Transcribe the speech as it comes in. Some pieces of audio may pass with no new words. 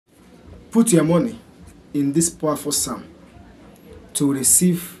Put your money in this powerful psalm to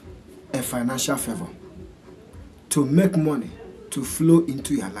receive a financial favor, to make money to flow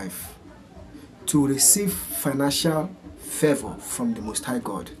into your life, to receive financial favor from the Most High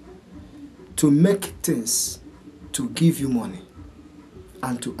God, to make things to give you money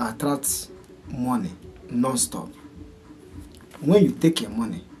and to attract money non-stop. When you take your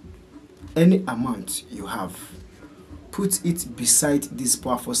money, any amount you have, put it beside this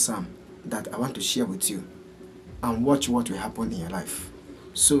powerful psalm that I want to share with you and watch what will happen in your life.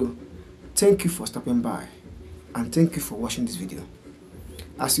 So, thank you for stopping by and thank you for watching this video.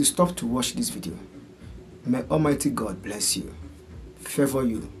 As you stop to watch this video, may Almighty God bless you, favor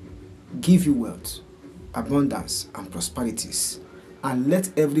you, give you wealth, abundance and prosperities, and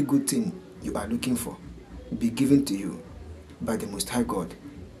let every good thing you are looking for be given to you by the Most High God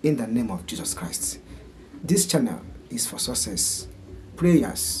in the name of Jesus Christ. This channel is for success,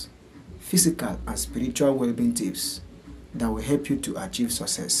 prayers, physical and spiritual well-being tips that will help you to achieve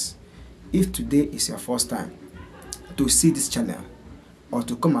success. If today is your first time to see this channel or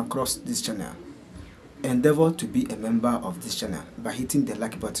to come across this channel, endeavor to be a member of this channel by hitting the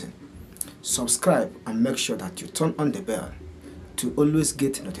like button. Subscribe and make sure that you turn on the bell to always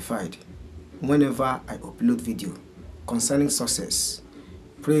get notified whenever I upload video concerning success,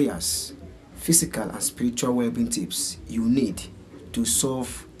 prayers, physical and spiritual well-being tips you need to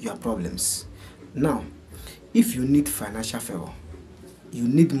solve your problems. Now, if you need financial favor, you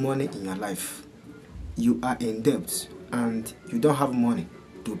need money in your life, you are in debt and you don't have money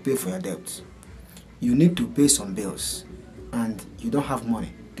to pay for your debt, you need to pay some bills and you don't have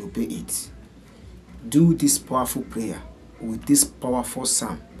money to pay it, do this powerful prayer with this powerful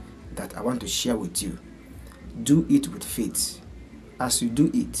psalm that I want to share with you. Do it with faith. As you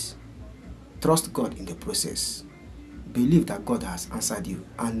do it, trust God in the process. Believe that God has answered you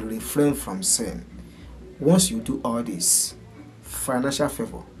and refrain from sin. Once you do all this, financial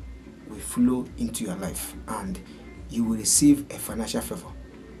favor will flow into your life and you will receive a financial favor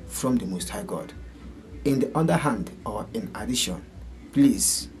from the Most High God. In the other hand, or in addition,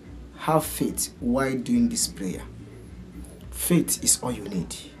 please have faith while doing this prayer. Faith is all you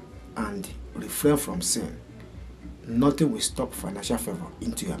need, and refrain from sin. Nothing will stop financial favor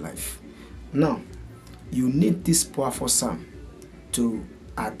into your life. Now, you need this powerful psalm to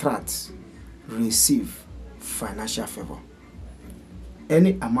attract, receive financial favor.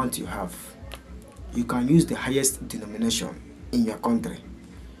 Any amount you have, you can use the highest denomination in your country.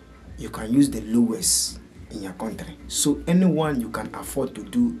 You can use the lowest in your country. So anyone you can afford to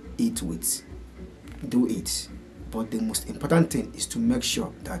do it with, do it. But the most important thing is to make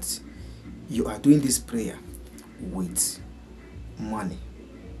sure that you are doing this prayer with money.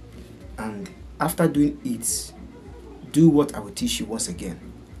 And after doing it, do what I will teach you once again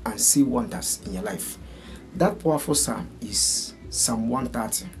and see wonders in your life. That powerful psalm is Psalm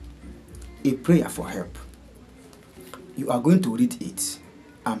 130, a prayer for help. You are going to read it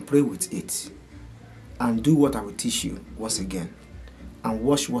and pray with it and do what I will teach you once again and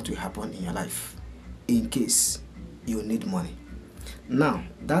watch what will happen in your life in case you need money. Now,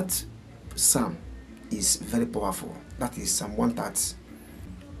 that psalm is very powerful. That is Psalm 130.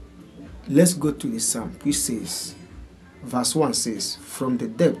 Let's go to the psalm which says, verse 1 says, "From the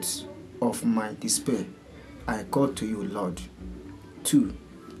depths of my despair, I call to you, Lord. 2.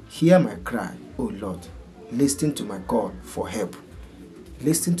 Hear my cry, O Lord. Listen to my call for help."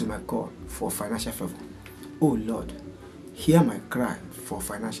 Listen to my call for financial favor. O Lord, hear my cry for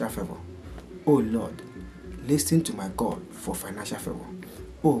financial favor. O Lord, listen to my call for financial favor.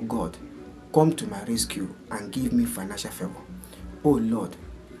 O God, come to my rescue and give me financial favor. O Lord,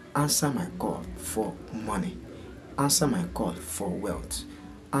 answer my call for money. Answer my call for wealth.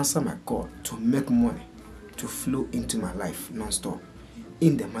 Answer my call to make money to flow into my life non-stop.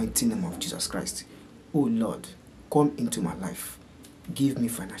 In the mighty name of Jesus Christ. O Lord, come into my life. Give me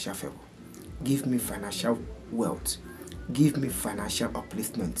financial favor. Give me financial wealth. Give me financial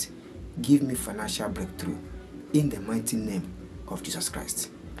upliftment. Give me financial breakthrough. In the mighty name of Jesus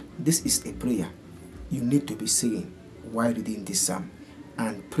Christ. This is a prayer you need to be saying while reading this psalm,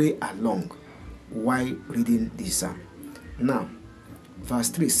 and pray along while reading this psalm. Now, verse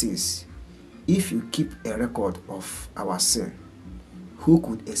 3 says, "If you keep a record of our sin, who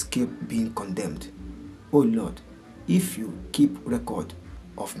could escape being condemned? O Lord, if you keep record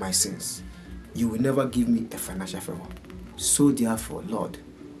of my sins, you will never give me a financial favor. So therefore, Lord,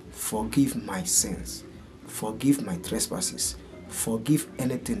 forgive my sins, forgive my trespasses, forgive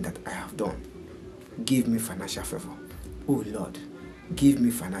anything that I have done. Give me financial favor. Oh Lord, give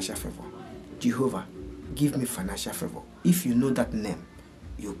me financial favor. Jehovah, give me financial favor." If you know that name,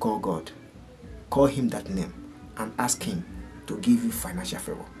 you call God call him that name and ask him to give you financial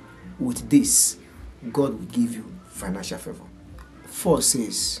favor. With this, God will give you financial favor. 4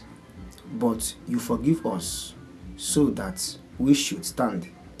 says, but you forgive us so that we should stand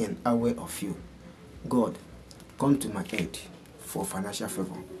in awe of you. God, come to my aid for financial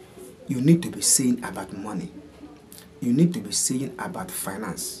favor. You need to be saying about money. You need to be saying about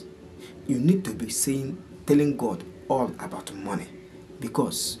finance. You need to be telling God all about money,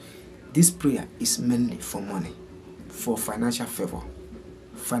 because this prayer is mainly for money, for financial favor,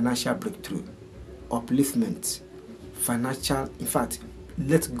 financial breakthrough, upliftment, in fact,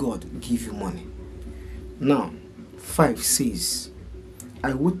 let God give you money. Now, 5 says,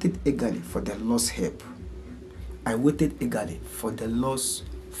 I waited eagerly for the Lord's help. I waited eagerly for the Lord's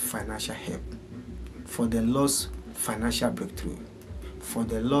financial help, for the Lord's financial breakthrough, for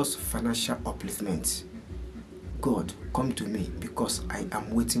the Lord's financial upliftment. God, come to me, because I am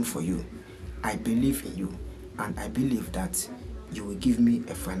waiting for you. I believe in you, and I believe that you will give me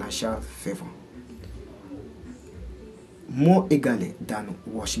a financial favor. More eagerly than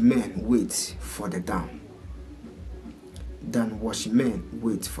watchmen wait for the dawn.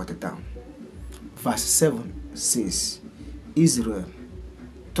 Verse 7 says, Israel,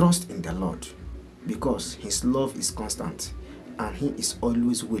 trust in the Lord, because his love is constant, and he is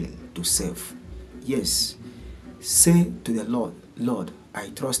always willing to save. Yes, say to the Lord, Lord,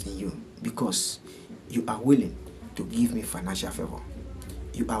 I trust in you, because you are willing to give me financial favor.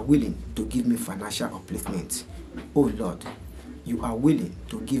 You are willing to give me financial upliftment. Oh Lord, you are willing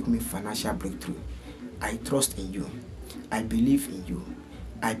to give me financial breakthrough. I trust in you. I believe in you.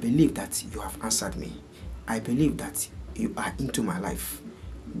 I believe that you have answered me. I believe that you are into my life.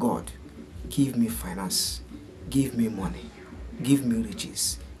 God, give me finance. Give me money. Give me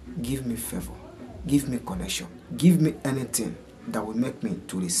riches. Give me favor. Give me connection. Give me anything that will make me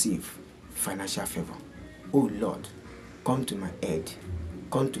to receive financial favor. Oh Lord, come to my aid.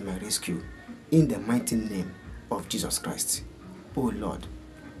 Come to my rescue. In the mighty name of Jesus Christ. Oh Lord,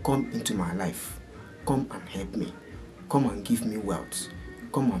 come into my life. Come and help me. Come and give me wealth.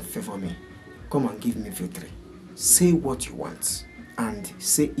 Come and favor me. Come and give me victory. Say what you want, and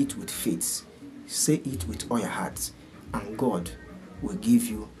say it with faith. Say it with all your heart, and God will give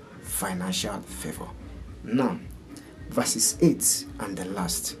you financial favor. Now, verses 8 and the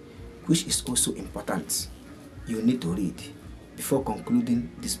last, which is also important, you need to read before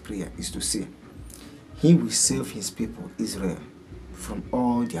concluding this prayer, is to say, He will save his people Israel from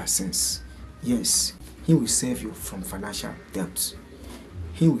all their sins. Yes, he will save you from financial debt.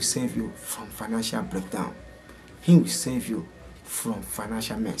 He will save you from financial breakdown. He will save you from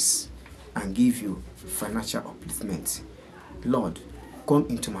financial mess and give you financial upliftment. Lord, come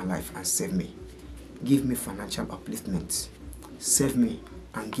into my life and save me. Give me financial upliftment. Save me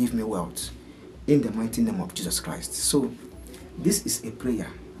and give me wealth. In the mighty name of Jesus Christ. So, this is a prayer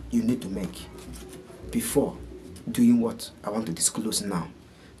you need to make before doing what I want to disclose now.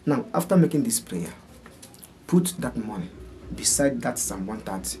 Now, after making this prayer, put that money beside that Psalm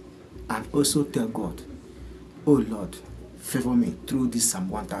 130 and also tell God, oh Lord, favor me through this Psalm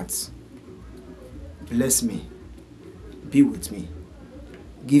 130. Bless me. Be with me.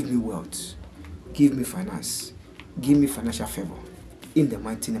 Give me wealth. Give me finance. Give me financial favor. In the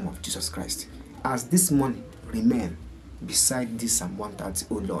mighty name of Jesus Christ. As this money remain beside this Psalm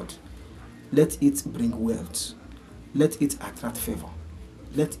 130, oh Lord, let it bring wealth. Let it attract favor.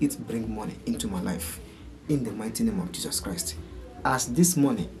 Let it bring money into my life. In the mighty name of Jesus Christ. As this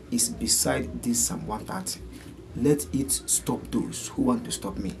money is beside this Psalm 130, let it stop those who want to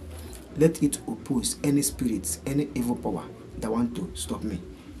stop me. Let it oppose any spirits, any evil power that want to stop me.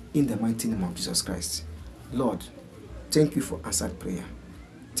 In the mighty name of Jesus Christ. Lord, thank you for answered prayer.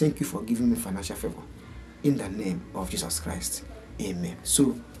 Thank you for giving me financial favor. In the name of Jesus Christ. Amen.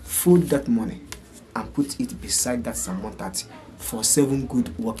 So, fold that money and put it beside that Psalm 130 for 7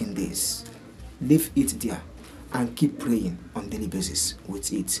 good working days. Leave it there and keep praying on daily basis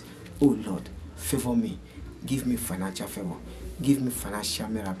with it. Oh Lord, favor me. Give me financial favor. Give me financial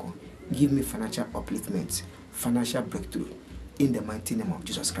miracle. Give me financial upliftment. Financial breakthrough. In the mighty name of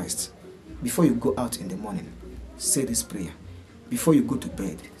Jesus Christ. Before you go out in the morning, say this prayer. Before you go to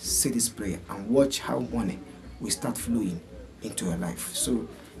bed, say this prayer and watch how money will start flowing into your life. So,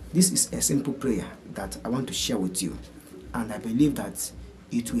 this is a simple prayer that I want to share with you, and I believe that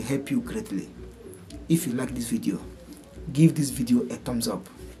it will help you greatly. If you like this video, give this video a thumbs up,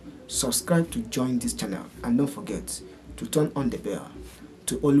 subscribe to join this channel, and don't forget to turn on the bell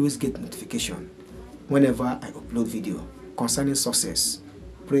to always get notification whenever I upload video concerning success,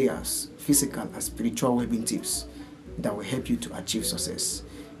 prayers, physical and spiritual well-being tips that will help you to achieve success.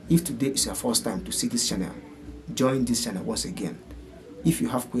 If today is your first time to see this channel, join this channel once again. If you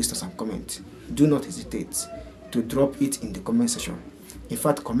have questions and comments, do not hesitate to drop it in the comment section. In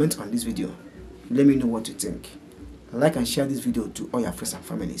fact, comment on this video. Let me know what you think. Like and share this video to all your friends and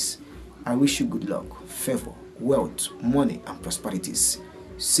families. I wish you good luck, favor, wealth, money, and prosperities.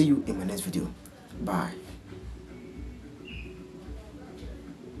 See you in my next video. Bye.